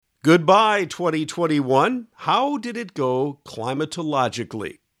Goodbye, 2021. How did it go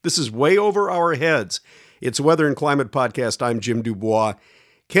climatologically? This is way over our heads. It's Weather and Climate Podcast. I'm Jim Dubois.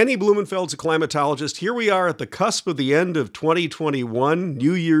 Kenny Blumenfeld's a climatologist. Here we are at the cusp of the end of 2021,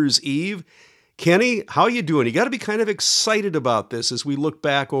 New Year's Eve. Kenny, how you doing? You got to be kind of excited about this as we look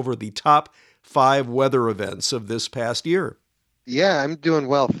back over the top 5 weather events of this past year. Yeah, I'm doing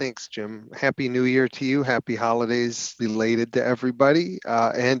well. Thanks, Jim. Happy New Year to you. Happy holidays related to everybody.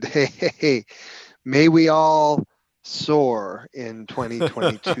 And hey, may we all soar in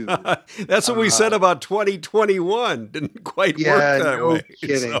 2022. That's what we said about 2021. Didn't quite work that way.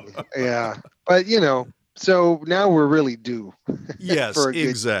 Kidding. So. Yeah. But, so now we're really due. Yes,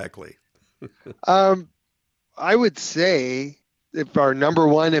 exactly. I would say if our number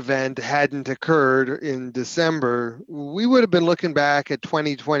one event hadn't occurred in December, we would have been looking back at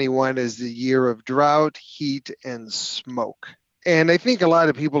 2021 as the year of drought, heat, and smoke. And I think a lot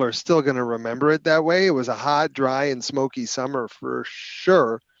of people are still going to remember it that way. It was a hot, dry, and smoky summer for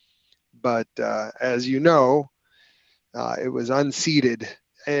sure. But as you know, it was unseeded.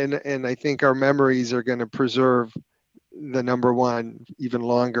 And I think our memories are going to preserve the number one even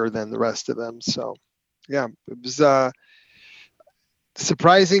longer than the rest of them. So, yeah, it was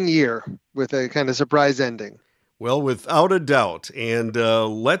surprising year with a kind of surprise ending. Well, without a doubt. And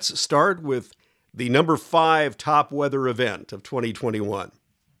let's start with the number 5 top weather event of 2021.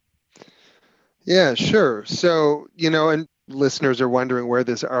 Yeah, sure. So, and listeners are wondering where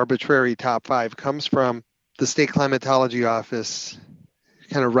this arbitrary top 5 comes from. The State Climatology Office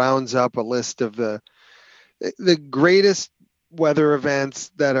kind of rounds up a list of the greatest weather events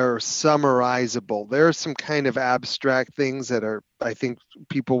that are summarizable. There are some kind of abstract things that I think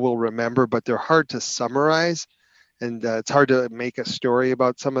people will remember, but they're hard to summarize. And it's hard to make a story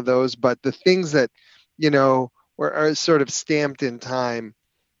about some of those. But the things that, are sort of stamped in time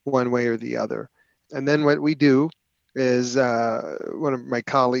one way or the other. And then what we do is one of my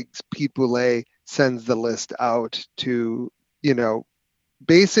colleagues, Pete Boulay, sends the list out to,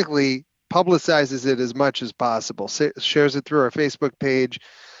 basically publicizes it as much as possible, shares it through our Facebook page,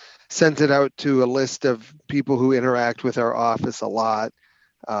 sends it out to a list of people who interact with our office a lot,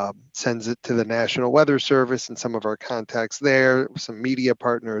 sends it to the National Weather Service and some of our contacts there, some media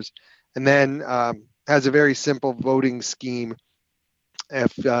partners, and then has a very simple voting scheme.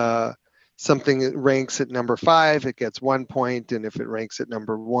 If something ranks at number 5, it gets 1 point, and if it ranks at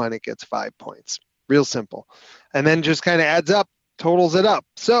number 1, it gets 5 points. Real simple. And then just kind of adds up, totals it up.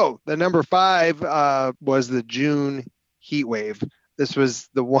 So the number 5 was the June heat wave. This was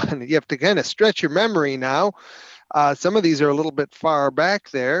the one. You have to kind of stretch your memory now. Some of these are a little bit far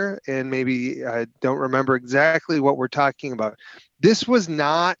back there, and maybe I don't remember exactly what we're talking about. This was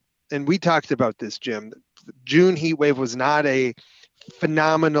not, and we talked about this, Jim, the June heat wave was not a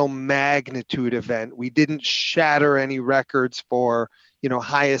phenomenal magnitude event. We didn't shatter any records for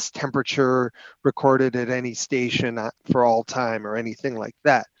highest temperature recorded at any station for all time or anything like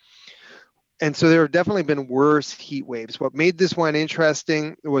that. And so there have definitely been worse heat waves. What made this one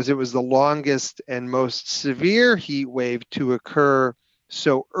interesting was it was the longest and most severe heat wave to occur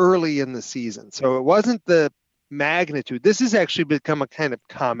so early in the season. So it wasn't the magnitude. This has actually become a kind of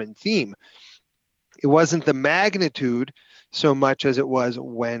common theme. It wasn't the magnitude so much as it was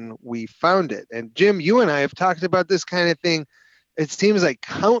when we found it. And Jim, you and I have talked about this kind of thing, it seems like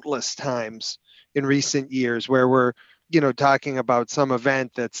countless times in recent years where we're, talking about some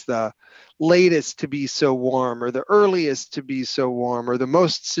event that's the latest to be so warm or the earliest to be so warm or the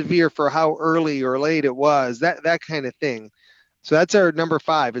most severe for how early or late it was, that kind of thing. So that's our number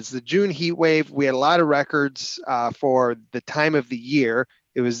 5. It's the June heat wave. We had a lot of records for the time of the year.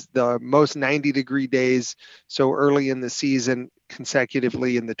 It was the most 90-degree days so early in the season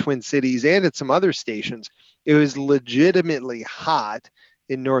consecutively in the Twin Cities and at some other stations. It was legitimately hot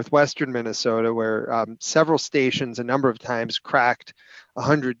in northwestern Minnesota, where several stations a number of times cracked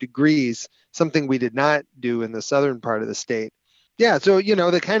 100 degrees, something we did not do in the southern part of the state. Yeah, so,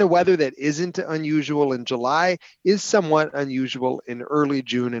 the kind of weather that isn't unusual in July is somewhat unusual in early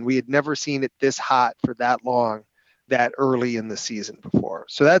June, and we had never seen it this hot for that long, that early in the season before.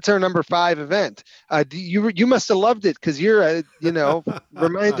 So that's our number 5 event. You must have loved it because you're,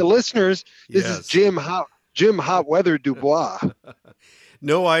 remind the listeners, this is Jim Hot Weather Dubois.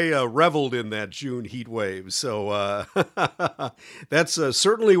 No, I reveled in that June heat wave. So that's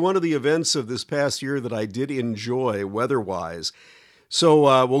certainly one of the events of this past year that I did enjoy weather-wise.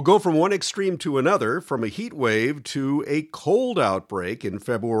 So we'll go from one extreme to another, from a heat wave to a cold outbreak in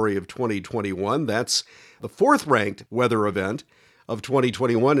February of 2021. That's the 4th-ranked weather event of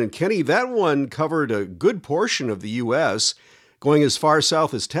 2021. And Kenny, that one covered a good portion of the U.S., going as far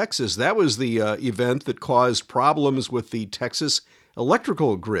south as Texas. That was the event that caused problems with the Texas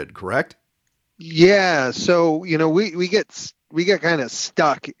electrical grid, correct? Yeah, so we get kind of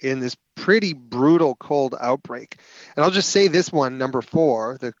stuck in this pretty brutal cold outbreak. And I'll just say this one, number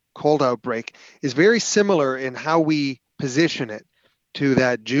 4, the cold outbreak, is very similar in how we position it to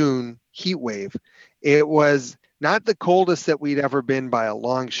that June heat wave. It was not the coldest that we'd ever been by a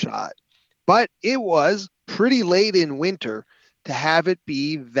long shot, but it was pretty late in winter to have it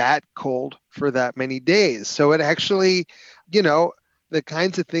be that cold for that many days. So it actually, the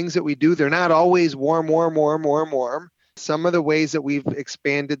kinds of things that we do, they're not always warm, warm, warm, warm, warm. Some of the ways that we've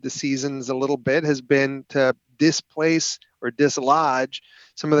expanded the seasons a little bit has been to displace or dislodge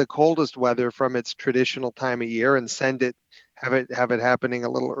some of the coldest weather from its traditional time of year and have it happening a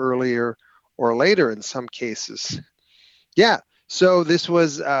little earlier or later in some cases. Yeah. So this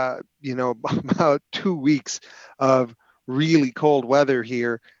was, about 2 weeks of really cold weather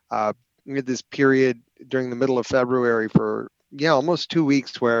here. We had this period during the middle of February for almost 2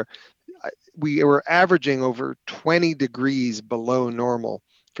 weeks where we were averaging over 20 degrees below normal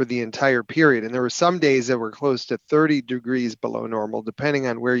for the entire period. And there were some days that were close to 30 degrees below normal, depending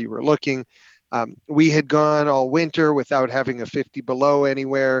on where you were looking. We had gone all winter without having a 50 below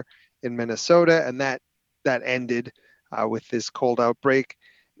anywhere in Minnesota, and that ended with this cold outbreak.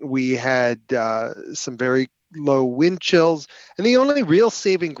 We had some very low wind chills, and the only real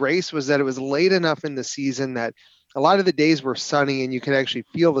saving grace was that it was late enough in the season that a lot of the days were sunny and you could actually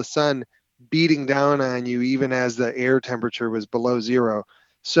feel the sun beating down on you even as the air temperature was below zero.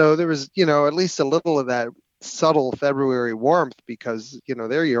 So there was, at least a little of that subtle February warmth because,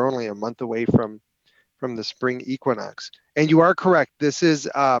 there you're only a month away from the spring equinox. And you are correct. This is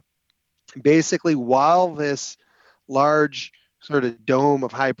basically while this large sort of dome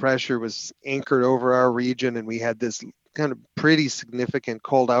of high pressure was anchored over our region and we had this kind of pretty significant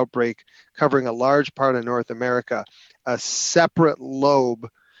cold outbreak covering a large part of North America, a separate lobe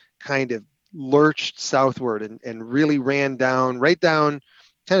kind of lurched southward and really ran right down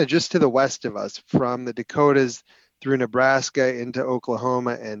kind of just to the west of us from the Dakotas through Nebraska into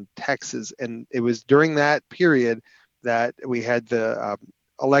Oklahoma and Texas. And it was during that period that we had the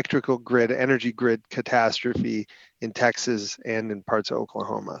energy grid catastrophe in Texas and in parts of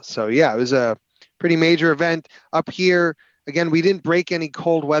Oklahoma. So yeah, it was a pretty major event up here. Again, we didn't break any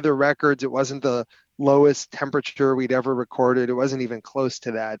cold weather records. It wasn't the lowest temperature we'd ever recorded. It wasn't even close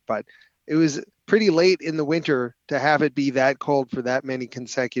to that, but it was pretty late in the winter to have it be that cold for that many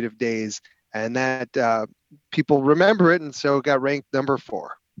consecutive days. And that people remember it. And so it got ranked number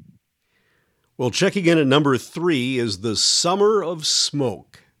 4. Well, checking in at number 3 is the Summer of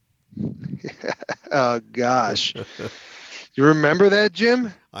Smoke. Oh, gosh. You remember that,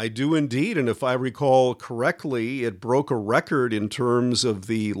 Jim? I do indeed. And if I recall correctly, it broke a record in terms of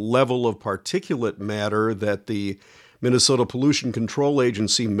the level of particulate matter that the Minnesota Pollution Control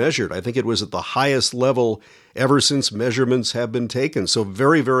Agency measured. I think it was at the highest level ever since measurements have been taken. So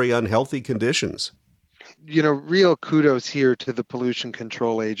very, very unhealthy conditions. Real kudos here to the Pollution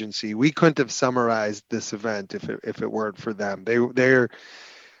Control Agency. We couldn't have summarized this event if it weren't for them. They're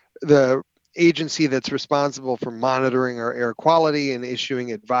the agency that's responsible for monitoring our air quality and issuing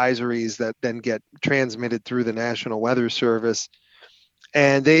advisories that then get transmitted through the National Weather Service.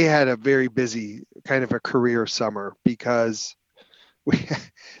 And they had a very busy kind of a career summer because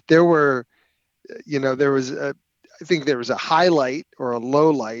there was a highlight or a low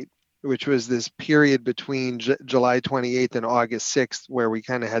light, which was this period between July 28th and August 6th, where we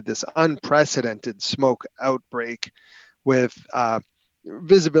kind of had this unprecedented smoke outbreak with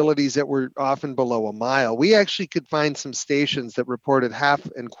visibilities that were often below a mile. We actually could find some stations that reported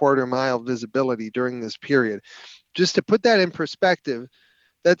 1/2 and 1/4 mile visibility during this period. Just to put that in perspective,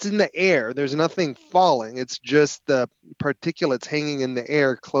 that's in the air. There's nothing falling. It's just the particulates hanging in the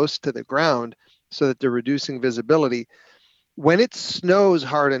air close to the ground so that they're reducing visibility. When it snows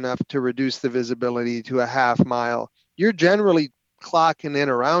hard enough to reduce the visibility to a 1/2 mile, you're generally clocking in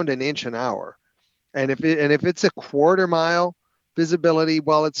around 1 inch an hour. And if it's a 1/4 mile visibility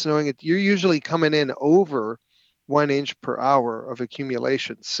while it's snowing, you're usually coming in over 1 inch per hour of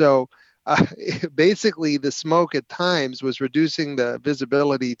accumulation. So basically the smoke at times was reducing the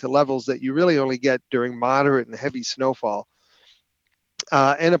visibility to levels that you really only get during moderate and heavy snowfall.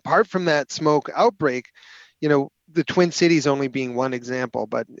 And apart from that smoke outbreak, the Twin Cities only being one example,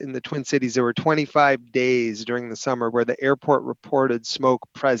 but in the Twin Cities, there were 25 days during the summer where the airport reported smoke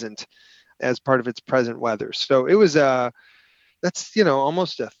present as part of its present weather. So it was that's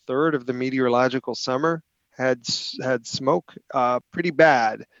almost 1/3 of the meteorological summer had smoke pretty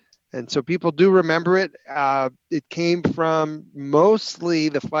bad. And so people do remember it. It came from mostly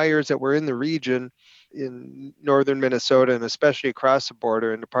the fires that were in the region in northern Minnesota and especially across the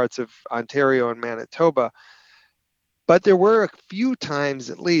border into parts of Ontario and Manitoba. But there were a few times,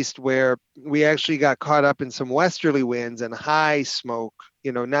 at least, where we actually got caught up in some westerly winds and high smoke,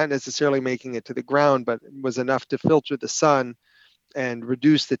 not necessarily making it to the ground, but was enough to filter the sun and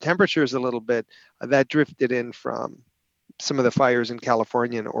reduce the temperatures a little bit. That drifted in from some of the fires in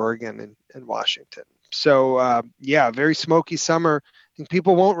California and Oregon and Washington. So, very smoky summer. I think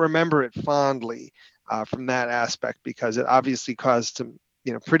people won't remember it fondly from that aspect because it obviously caused some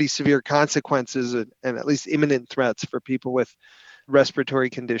pretty severe consequences and at least imminent threats for people with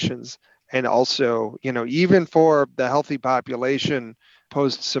respiratory conditions. And also, even for the healthy population,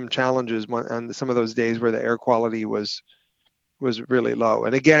 posed some challenges on some of those days where the air quality was really low.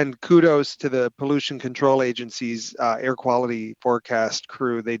 And again, kudos to the Pollution Control Agency's air quality forecast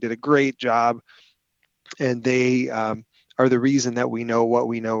crew. They did a great job, and they are the reason that we know what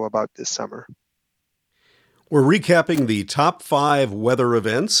we know about this summer. We're recapping the top 5 weather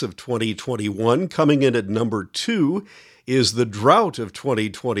events of 2021. Coming in at number 2 is the drought of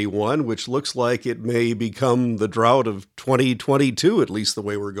 2021, which looks like it may become the drought of 2022, at least the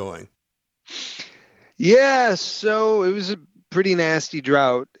way we're going. Yeah, so it was a pretty nasty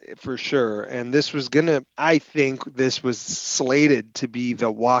drought for sure. And this was I think this was slated to be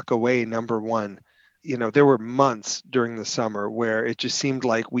the walk away number 1. There were months during the summer where it just seemed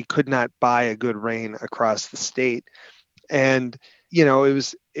like we could not buy a good rain across the state. And,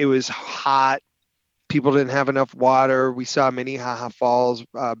 it was hot. People didn't have enough water. We saw Minnehaha Falls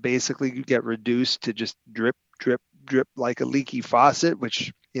basically get reduced to just drip, drip, drip like a leaky faucet,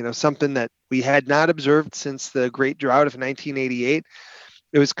 which, something that we had not observed since the Great Drought of 1988.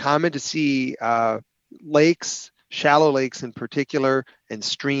 It was common to see lakes, shallow lakes in particular, and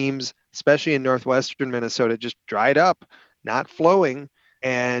streams, especially in northwestern Minnesota, just dried up, not flowing.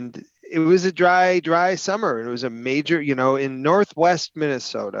 And it was a dry summer. It was a major, in northwest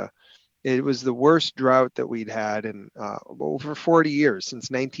Minnesota, it was the worst drought that we'd had in over 40 years, since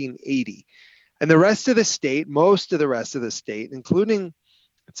 1980. And the rest of the state, most of the rest of the state, including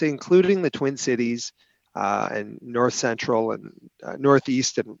the Twin Cities and north central and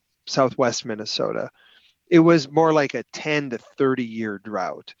northeast and southwest Minnesota, it was more like a 10 to 30 year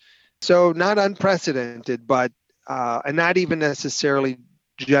drought. So not unprecedented, but and not even necessarily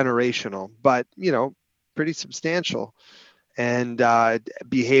generational, but pretty substantial, and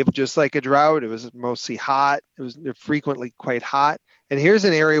behaved just like a drought. It was mostly hot. It was frequently quite hot. And here's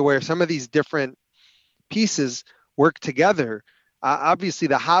an area where some of these different pieces work together. Obviously,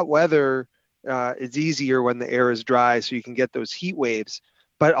 the hot weather is easier when the air is dry, so you can get those heat waves.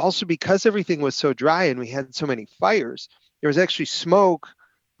 But also because everything was so dry and we had so many fires, there was actually smoke,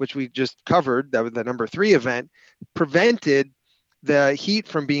 which we just covered, that was the number 3 event, prevented the heat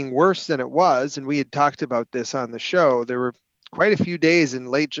from being worse than it was. And we had talked about this on the show. There were quite a few days in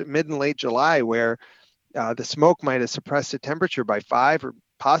mid and late July where the smoke might have suppressed the temperature by 5 or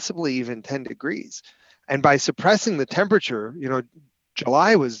possibly even 10 degrees. And by suppressing the temperature,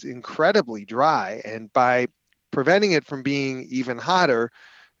 July was incredibly dry. And by preventing it from being even hotter,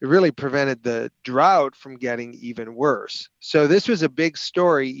 it really prevented the drought from getting even worse. So this was a big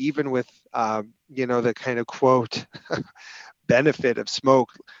story, even with, the kind of quote benefit of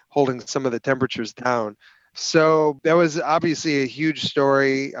smoke holding some of the temperatures down. So that was obviously a huge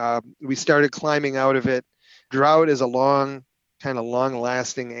story. We started climbing out of it. Drought is a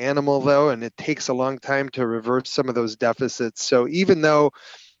long-lasting animal, though, and it takes a long time to reverse some of those deficits. So even though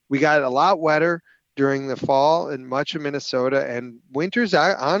we got a lot wetter during the fall in much of Minnesota, and winter's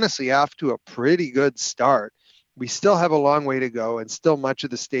honestly off to a pretty good start, we still have a long way to go, and still much of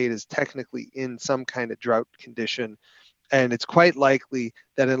the state is technically in some kind of drought condition. And it's quite likely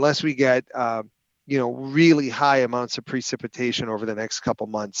that unless we get really high amounts of precipitation over the next couple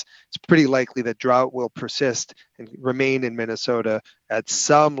months, it's pretty likely that drought will persist and remain in Minnesota at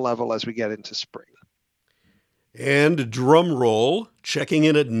some level as we get into spring. And drum roll, checking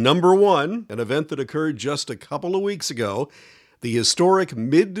in at number 1, an event that occurred just a couple of weeks ago, the historic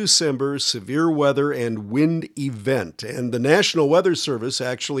mid-December severe weather and wind event. And the National Weather Service,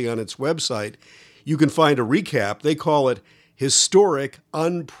 actually on its website, you can find a recap. They call it Historic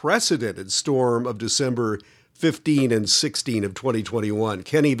Unprecedented Storm of December 15 and 16 of 2021.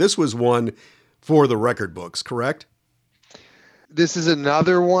 Kenny, this was one for the record books, correct? This is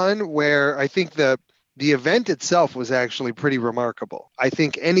another one where I think the event itself was actually pretty remarkable. I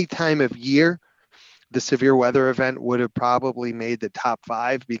think any time of year, the severe weather event would have probably made the top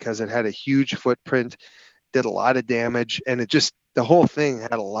 5 because it had a huge footprint did a lot of damage, and the whole thing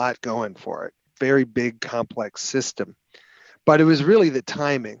had a lot going for it. Very big, complex system. But it was really the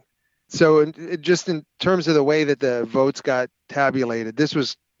timing. So just in terms of the way that the votes got tabulated, this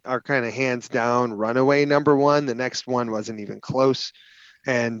was our kind of hands down runaway number one. The next one wasn't even close.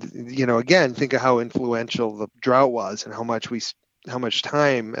 And, again, think of how influential the drought was and how much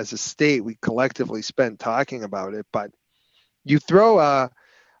time as a state we collectively spent talking about it. But you throw a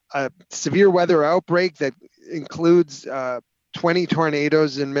severe weather outbreak that includes 20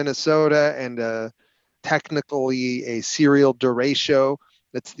 tornadoes in Minnesota and technically a serial derecho.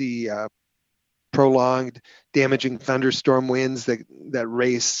 That's the prolonged damaging thunderstorm winds that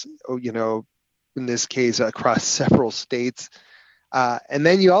race, in this case, across several states. And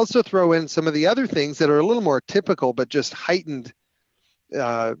then you also throw in some of the other things that are a little more typical, but just heightened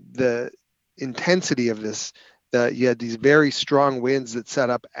the intensity of this. You had these very strong winds that set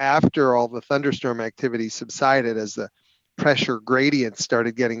up after all the thunderstorm activity subsided as the pressure gradient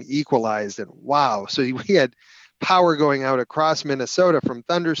started getting equalized. And wow, so we had power going out across Minnesota from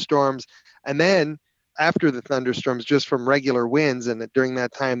thunderstorms. And then after the thunderstorms, just from regular winds. And during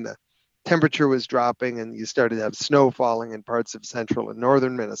that time, the temperature was dropping and you started to have snow falling in parts of central and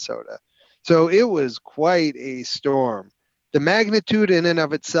northern Minnesota. So it was quite a storm. The magnitude in and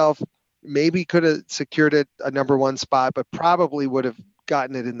of itself maybe could have secured it a number one spot, but probably would have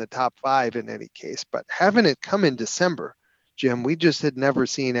gotten it in the top 5 in any case. But having it come in December, Jim, we just had never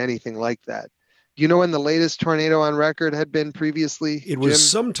seen anything like that. Do you know when the latest tornado on record had been previously? It was Jim?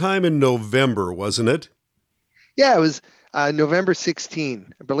 sometime in November, wasn't it? Yeah, it was November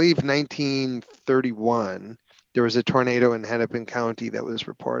 16, I believe 1931. There was a tornado in Hennepin County that was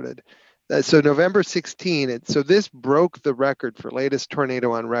reported. So November 16, so this broke the record for latest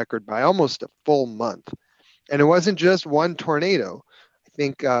tornado on record by almost a full month. And it wasn't just one tornado. I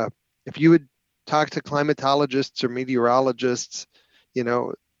think if you would talk to climatologists or meteorologists,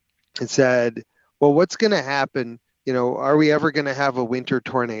 and said, well, what's going to happen? Are we ever going to have a winter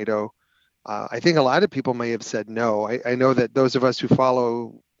tornado? I think a lot of people may have said no. I know that those of us who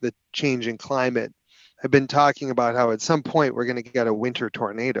follow the changing climate have been talking about how at some point we're going to get a winter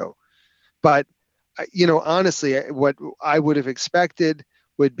tornado. But, honestly, what I would have expected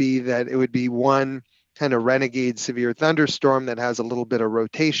would be that it would be one kind of renegade severe thunderstorm that has a little bit of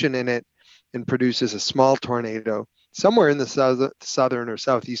rotation in it and produces a small tornado somewhere in the southern or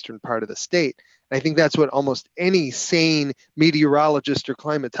southeastern part of the state. And I think that's what almost any sane meteorologist or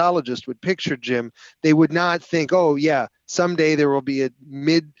climatologist would picture, Jim. They would not think, oh, yeah, someday there will be a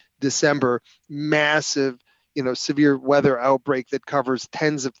mid-December massive, severe weather outbreak that covers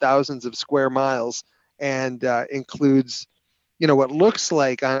tens of thousands of square miles and includes, what looks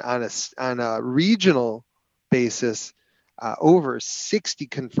like on a regional basis, over 60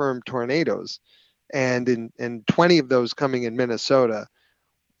 confirmed tornadoes, and 20 of those coming in Minnesota.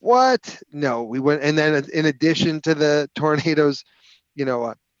 What? No, we went. And then in addition to the tornadoes,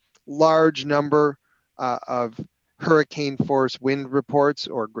 a large number of hurricane force wind reports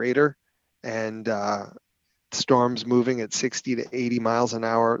or greater, and storms moving at 60 to 80 miles an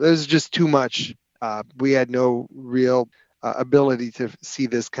hour. There's just too much. We had no real ability to see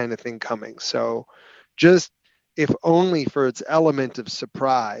this kind of thing coming. So just, if only for its element of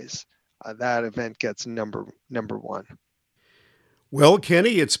surprise, that event gets number one. Well,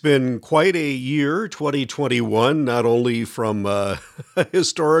 Kenny, it's been quite a year, 2021, not only from a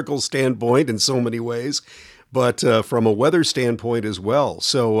historical standpoint in so many ways, but from a weather standpoint as well.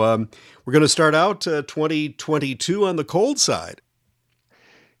 So we're going to start out 2022 on the cold side.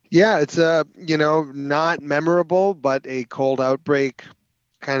 Yeah, it's not memorable, but a cold outbreak,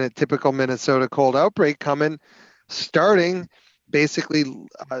 kind of typical Minnesota cold outbreak coming, starting basically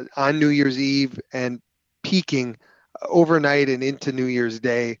on New Year's Eve and peaking overnight and into New Year's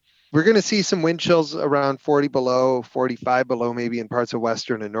Day. We're going to see some wind chills around 40 below, 45 below, maybe in parts of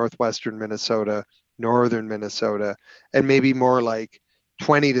western and northwestern Minnesota, northern Minnesota, and maybe more like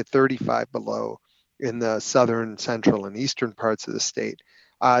 20 to 35 below in the southern, central, and eastern parts of the state.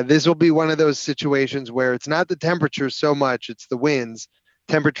 This will be one of those situations where it's not the temperatures so much, it's the winds.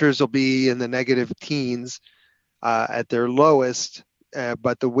 Temperatures will be in the negative teens at their lowest,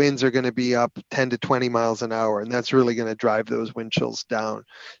 but the winds are going to be up 10 to 20 miles an hour, and that's really going to drive those wind chills down.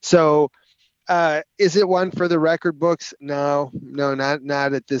 So is it one for the record books? No,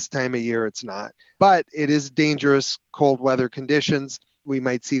 not at this time of year. It's not. But it is dangerous cold weather conditions. We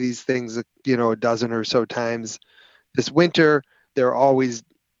might see these things, a dozen or so times this winter. They're always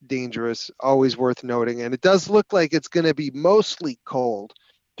dangerous, always worth noting. And it does look like it's going to be mostly cold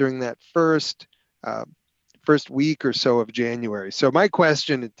during that first week or so of January. So my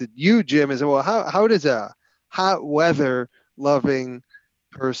question to you, Jim, is, well, how does a hot weather loving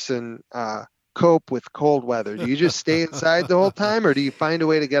person cope with cold weather? Do you just stay inside the whole time, or do you find a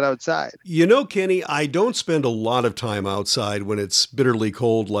way to get outside? You know, Kenny, I don't spend a lot of time outside when it's bitterly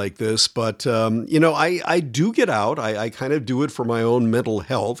cold like this, but, I do get out. I kind of do it for my own mental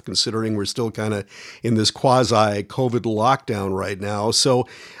health, considering we're still kind of in this quasi-COVID lockdown right now. So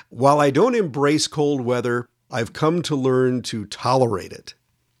while I don't embrace cold weather, I've come to learn to tolerate it.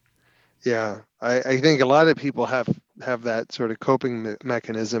 Yeah, I think a lot of people have that sort of coping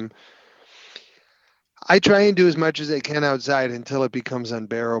mechanism. I try and do as much as I can outside until it becomes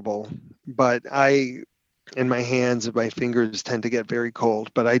unbearable. But in my hands and my fingers tend to get very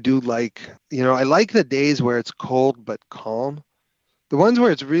cold. But I do like, I like the days where it's cold but calm. The ones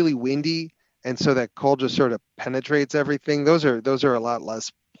where it's really windy and so that cold just sort of penetrates everything. Those are a lot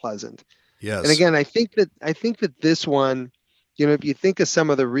less pleasant. Yes. And again, I think that this one, if you think of some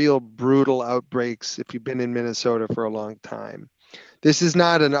of the real brutal outbreaks, if you've been in Minnesota for a long time, this is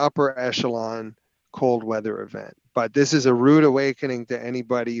not an upper echelon cold weather event, but this is a rude awakening to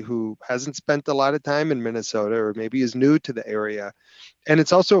anybody who hasn't spent a lot of time in Minnesota or maybe is new to the area. And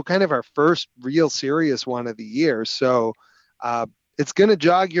it's also kind of our first real serious one of the year. So it's going to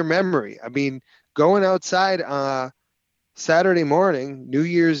jog your memory. I mean, going outside Saturday morning, New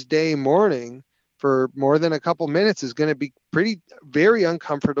Year's Day morning, for more than a couple minutes is going to be very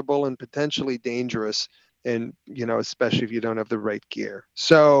uncomfortable and potentially dangerous. And, especially if you don't have the right gear.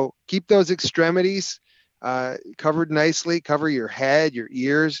 So keep those extremities covered nicely, cover your head, your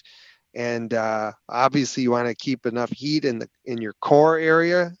ears. And obviously you want to keep enough heat in your core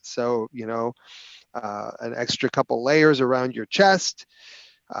area. So, an extra couple layers around your chest,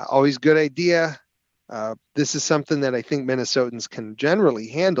 always good idea. This is something that I think Minnesotans can generally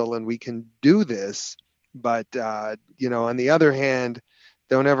handle, and we can do this. But, on the other hand,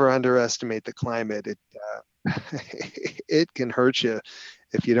 don't ever underestimate the climate. It can hurt you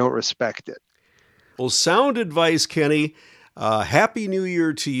if you don't respect it. Well, sound advice, Kenny. Happy New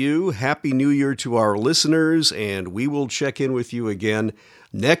Year to you. Happy New Year to our listeners. And we will check in with you again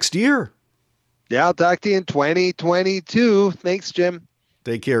next year. Yeah, I'll talk to you in 2022. Thanks, Jim.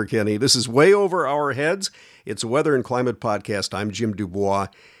 Take care, Kenny. This is Way Over Our Heads. It's a weather and climate podcast. I'm Jim Dubois.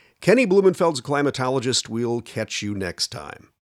 Kenny Blumenfeld's a climatologist. We'll catch you next time.